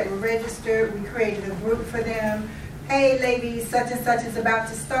ladies that were registered, we created a group for them. Hey, ladies, such and such is about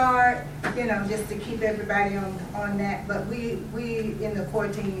to start, you know, just to keep everybody on that. But we in the core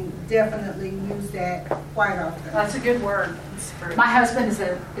team definitely use that quite often. That's a good word. My husband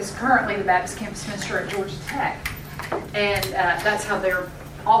is currently the Baptist campus minister at Georgia Tech, and that's how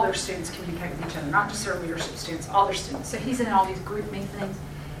all their students communicate with each other, not just their leadership students, all their students. So he's in all these group meetings,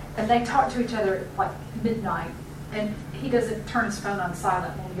 and they talk to each other at like midnight, and he doesn't turn his phone on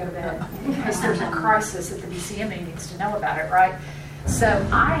silent when we go to bed because there's a crisis at the BCM he needs to know about it, right? So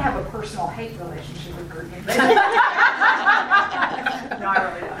I have a personal hate relationship with group meetings. No, I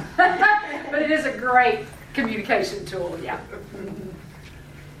really don't. But it is a great communication tool, yeah.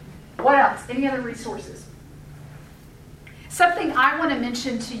 What else? Any other resources? Something I want to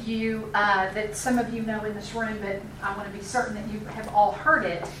mention to you that some of you know in this room, but I want to be certain that you have all heard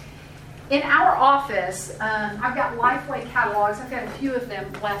it. In our office, I've got Lifeway catalogs. I've got a few of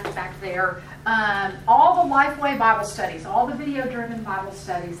them left back there. All the Lifeway Bible studies, all the video-driven Bible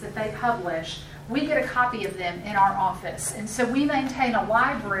studies that they publish, we get a copy of them in our office. And so we maintain a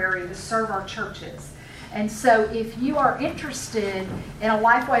library to serve our churches. And so if you are interested in a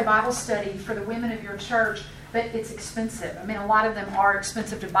Lifeway Bible study for the women of your church, but it's expensive. I mean, a lot of them are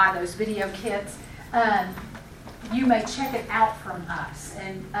expensive to buy those video kits. You may check it out from us.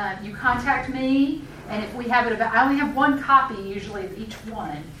 And you contact me, and if we have it available, I only have one copy usually of each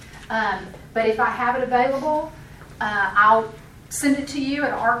one. But if I have it available, I'll send it to you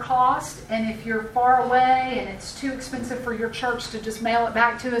at our cost. And if you're far away and it's too expensive for your church to just mail it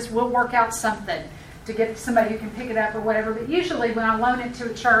back to us, we'll work out something to get somebody who can pick it up or whatever. But usually when I loan it to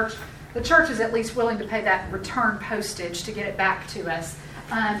a church, the church is at least willing to pay that return postage to get it back to us.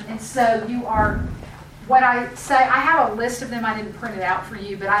 And so you are, what I say, I have a list of them. I didn't print it out for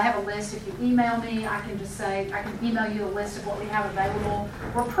you, but I have a list. If you email me, I can just say, I can email you a list of what we have available.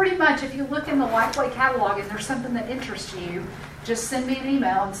 Or pretty much, if you look in the Lifeway catalog and there's something that interests you, just send me an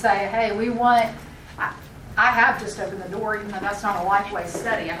email and say, hey, we want, I have Just Open the Door, even though that's not a Lifeway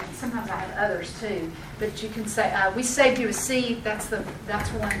study. I mean, sometimes I have others too. But you can say, we saved you a seat. That's one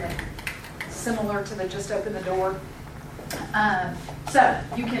that similar to the Just Open the Door. So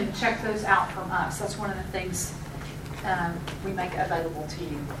you can check those out from us. That's one of the things we make available to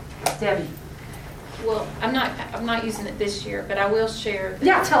you. Debbie. Well, I'm not using it this year, but I will share.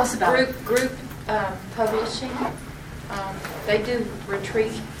 Yeah, tell us about it. Group publishing. They do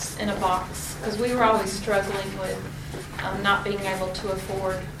retreats in a box because we were always struggling with not being able to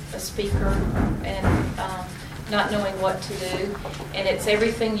afford a speaker and not knowing what to do. And it's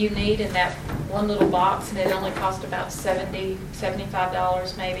everything you need in that one little box, and it only cost about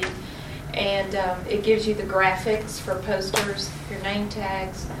 $75 maybe. And it gives you the graphics for posters, your name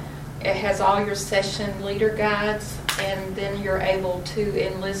tags. It has all your session leader guides, and then you're able to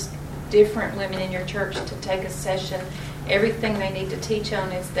enlist different women in your church to take a session. Everything they need to teach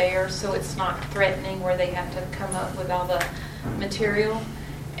on is there, so it's not threatening where they have to come up with all the material.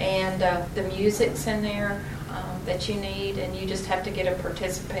 And the music's in there that you need, and you just have to get a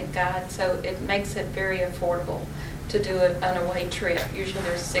participant guide. So it makes it very affordable to do an away trip. Usually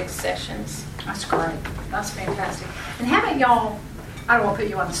there's 6 sessions. That's great. That's fantastic. And haven't y'all, I don't want to put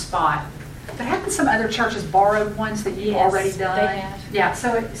you on the spot, but haven't some other churches borrowed ones that you've already done? They have. Yeah,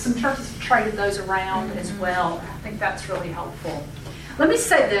 so some churches have traded those around as well. I think that's really helpful. Let me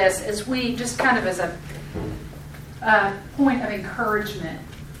say this as we just kind of as a point of encouragement.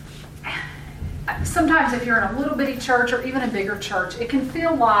 Sometimes if you're in a little bitty church or even a bigger church, it can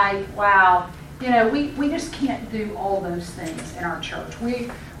feel like, wow, you know, we just can't do all those things in our church.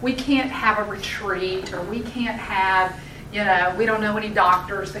 We can't have a retreat, or we can't have, You know, we don't know any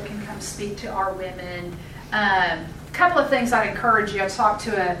doctors that can come speak to our women. A couple of things I'd encourage you. I talked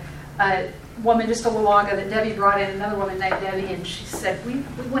to a woman just a little while ago that Debbie brought in, another woman named Debbie, and she said, we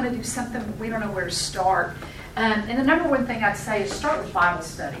want to do something, but we don't know where to start. And the number one thing I'd say is start with Bible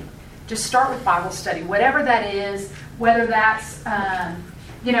study. Just start with Bible study, whatever that is, whether that's,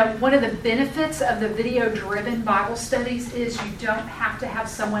 you know, one of the benefits of the video-driven Bible studies is you don't have to have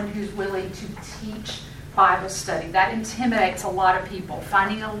someone who's willing to teach Bible study. That intimidates a lot of people.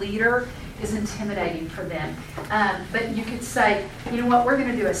 Finding a leader is intimidating for them. But you could say, you know what, we're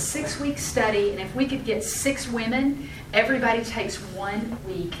going to do a 6-week study, and if we could get 6 women, everybody takes 1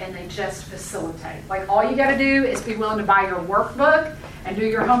 week and they just facilitate. Like, all you got to do is be willing to buy your workbook and do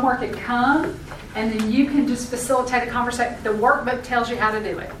your homework and come, and then you can just facilitate a conversation. The workbook tells you how to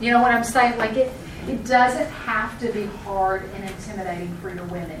do it. You know what I'm saying? Like, it doesn't have to be hard and intimidating for your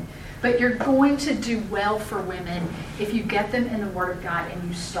women. But you're going to do well for women if you get them in the Word of God and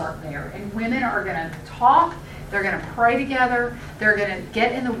you start there. And women are going to talk, they're going to pray together, they're going to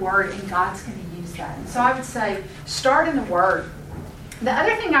get in the Word, and God's going to use that. And so I would say, start in the Word. The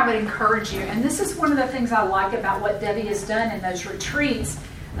other thing I would encourage you, and this is one of the things I like about what Debbie has done in those retreats,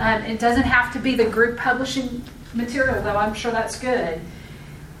 it doesn't have to be the group publishing material, though I'm sure that's good.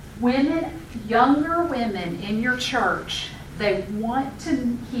 Women, younger women in your church, they want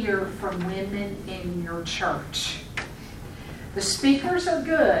to hear from women in your church. The speakers are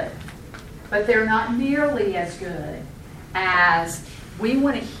good, but they're not nearly as good as we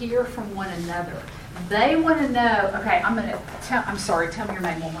want to hear from one another. They want to know, okay, tell me your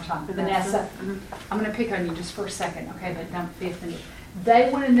name one more time. Vanessa. I'm going to pick on you just for a second, okay, but don't be offended.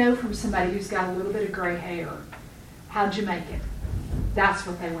 They want to know from somebody who's got a little bit of gray hair. How'd you make it? That's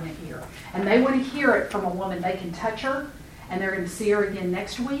what they want to hear. And they want to hear it from a woman. They can touch her, and they're going to see her again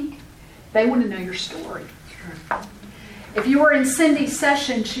next week. They want to know your story. If you were in Cindy's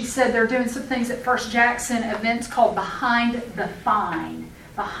session, she said they're doing some things at First Jackson, events called Behind the Fine.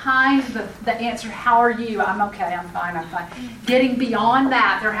 Behind the answer, how are you? I'm okay, I'm fine. Getting beyond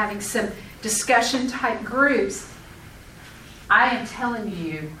that, they're having some discussion type groups. I am telling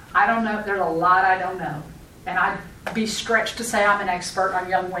you, I don't know, there's a lot I don't know. And I'd be stretched to say I'm an expert on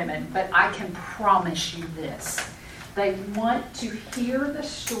young women, but I can promise you this. They want to hear the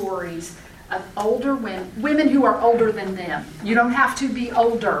stories of older women who are older than them. You don't have to be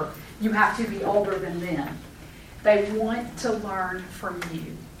older. You have to be older than them. They want to learn from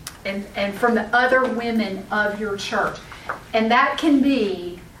you and from the other women of your church. And that can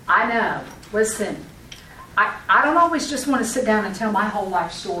be, I know, listen, I don't always just want to sit down and tell my whole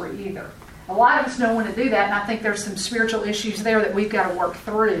life story either. A lot of us don't want to do that, and I think there's some spiritual issues there that we've got to work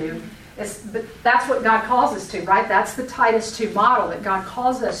through. But that's what God calls us to, right? That's the Titus 2 model that God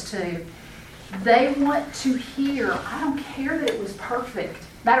calls us to. They want to hear, I don't care that it was perfect.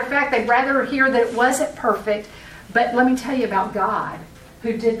 Matter of fact, they'd rather hear that it wasn't perfect, but let me tell you about God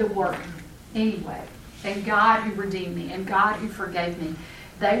who did the work anyway, and God who redeemed me, and God who forgave me.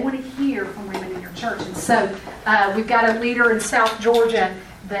 They want to hear from women in your church. And so we've got a leader in South Georgia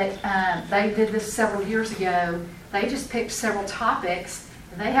that they did this several years ago. They just picked several topics.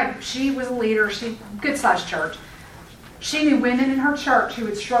 She was a leader, good-sized church. She knew women in her church who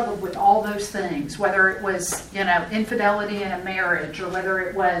had struggled with all those things, whether it was, infidelity in a marriage, or whether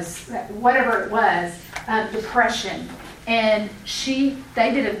it was, whatever it was, depression. And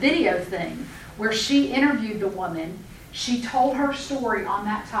they did a video thing where she interviewed the woman. She told her story on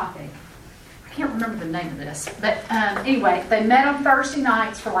that topic. I can't remember the name of this, but anyway, they met on Thursday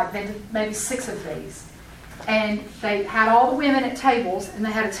nights for they did maybe 6 of these. And they had all the women at tables, and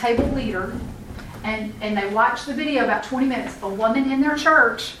they had a table leader, and they watched the video about 20 minutes. A woman in their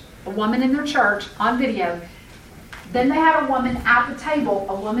church on video. Then they had a woman at the table,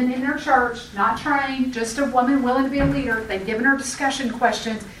 a woman in their church, not trained, just a woman willing to be a leader. They'd given her discussion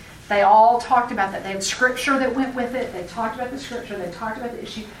questions. They all talked about that. They had scripture that went with it. They talked about the scripture. They talked about the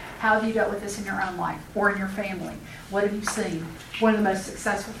issue. How have you dealt with this in your own life or in your family? What have you seen? One of the most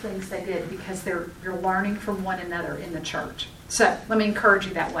successful things they did, because you're learning from one another in the church. So let me encourage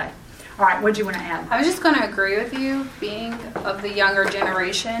you that way. All right, what do you want to add? I was just going to agree with you, being of the younger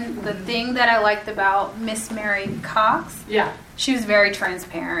generation. The thing that I liked about Miss Mary Cox, she was very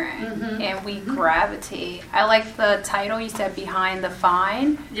transparent, and we gravitate. I like the title you said, Behind the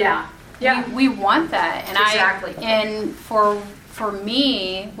Fine. Yeah. We want that. And exactly. And for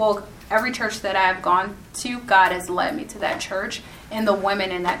me, well, every church that I've gone to, God has led me to that church. And the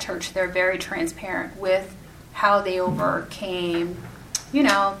women in that church, they're very transparent with how they overcame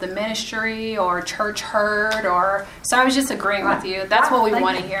the ministry or church hurt, or so I was just agreeing with you. That's what we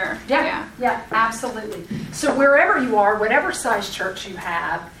want to hear. Yeah, absolutely. So wherever you are, whatever size church you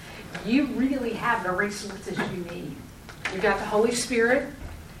have, you really have the resources you need. You've got the Holy Spirit,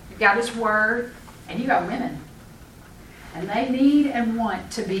 you've got His Word, and you've got women. And they need and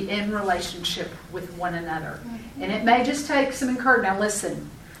want to be in relationship with one another. And it may just take some encouragement. Now listen,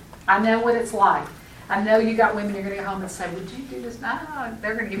 I know what it's like. I know you got women, you're going to go home and say, would you do this? No,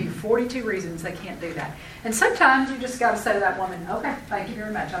 they're going to give you 42 reasons they can't do that. And sometimes you just got to say to that woman, okay, thank you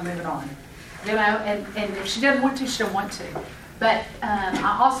very much, I'm moving on. And if she doesn't want to, she don't want to. But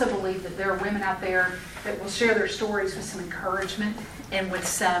I also believe that there are women out there that will share their stories with some encouragement and with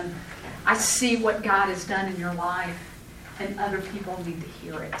some, I see what God has done in your life, and other people need to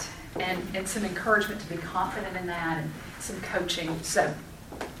hear it. And some encouragement to be confident in that, and some coaching. So,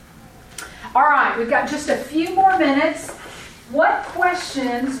 all right, we've got just a few more minutes. What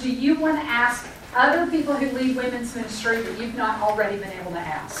questions do you want to ask other people who lead women's ministry that you've not already been able to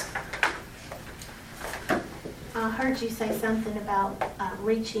ask? I heard you say something about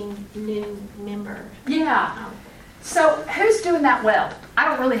reaching new members. Yeah. So who's doing that well? I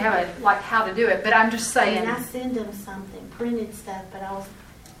don't really have how to do it, but I'm just saying. And I send them something, printed stuff, but I was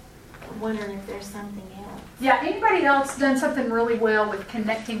wondering if there's something else. Yeah, anybody else done something really well with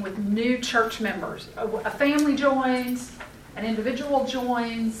connecting with new church members? A family joins, an individual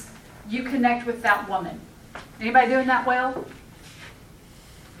joins, you connect with that woman. Anybody doing that well?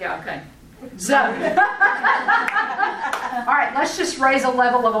 Yeah, okay. So, all right, let's just raise a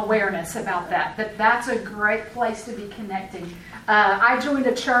level of awareness about that that's a great place to be connecting. I joined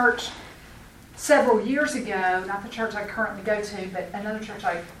a church several years ago, not the church I currently go to, but another church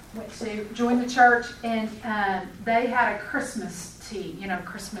I went to, joined the church, and they had a Christmas tea,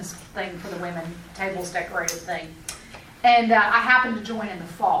 Christmas thing for the women, tables decorated thing. And I happened to join in the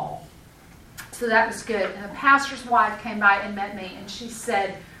fall. So that was good. And the pastor's wife came by and met me, and she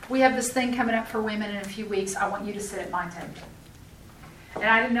said, we have this thing coming up for women in a few weeks. I want you to sit at my table. And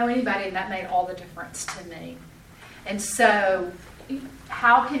I didn't know anybody, and that made all the difference to me. And so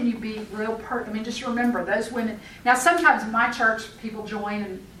how can you be real just remember those women. Now, sometimes in my church, people join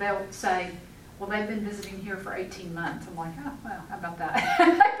and they'll say, well, they've been visiting here for 18 months. I'm like, oh, well, how about that?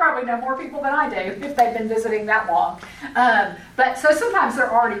 They probably know more people than I do if they've been visiting that long. But so sometimes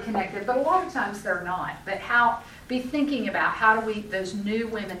they're already connected, but a lot of times they're not. But be thinking about how do we, those new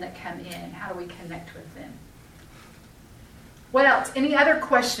women that come in, how do we connect with them? What else? Any other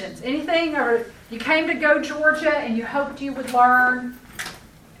questions? Anything? Or you came to Go Georgia and you hoped you would learn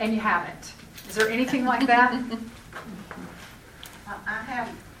and you haven't. Is there anything like that? I have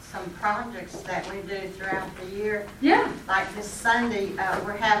some projects that we do throughout the year. Yeah. Like this Sunday,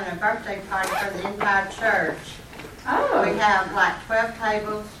 we're having a birthday party for the entire church. Oh. We have like 12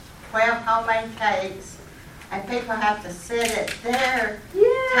 tables, 12 homemade cakes, and people have to sit at their table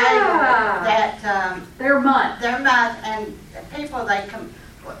that their month, and people they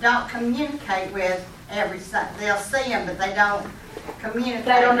don't communicate with every Sunday. They'll see them, but they don't communicate.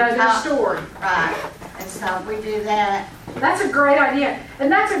 They don't know their story. Right. And so we do that. That's a great idea. And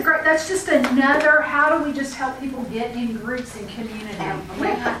that's just another, how do we just help people get in groups and community?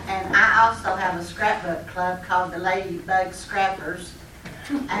 And I also have a scrapbook club called the Ladybug Scrappers.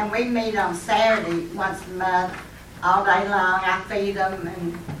 And we meet on Saturday once a month, all day long. I feed them,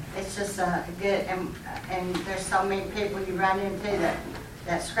 and it's just good. And there's so many people you run into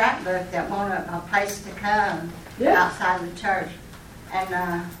that scrapbook that want a place to come outside the church.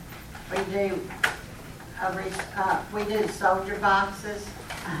 And we do soldier boxes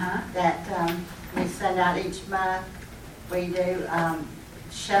that we send out each month. We do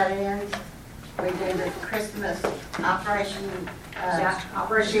shut-ins. We do the Christmas Operation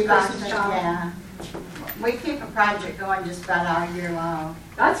Christmas Shop. Yeah. We keep a project going just about all year long.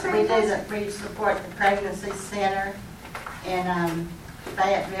 That's fantastic. We support the pregnancy center in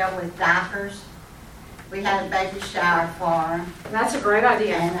Fayetteville with diapers. We had a baby shower for them. That's a great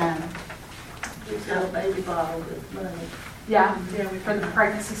idea. And we sell baby bottles with money. Yeah, for the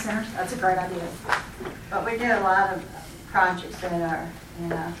pregnancy centers. That's a great idea. But we do a lot of projects that are,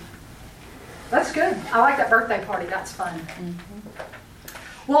 That's good. I like that birthday party. That's fun. Mm-hmm.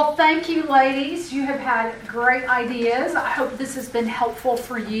 Well, thank you, ladies. You have had great ideas. I hope this has been helpful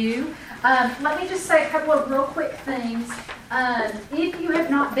for you. Let me just say a couple of real quick things. If you have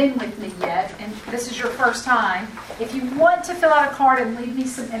not been with me yet, and this is your first time, if you want to fill out a card and leave me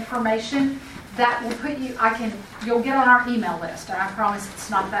some information, that will put you, you'll get on our email list, and I promise it's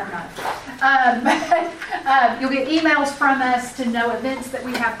not that much. You'll get emails from us to know events that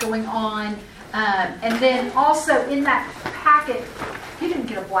we have going on. And then also in that packet, give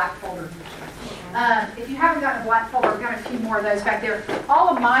black folder. If you haven't gotten a black folder, I've got a few more of those back there. All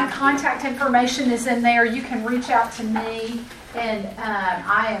of my contact information is in there. You can reach out to me, and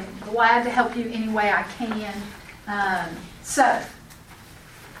I am glad to help you any way I can. So,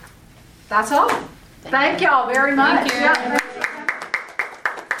 that's all. Thank y'all very much. Thank you. Yeah.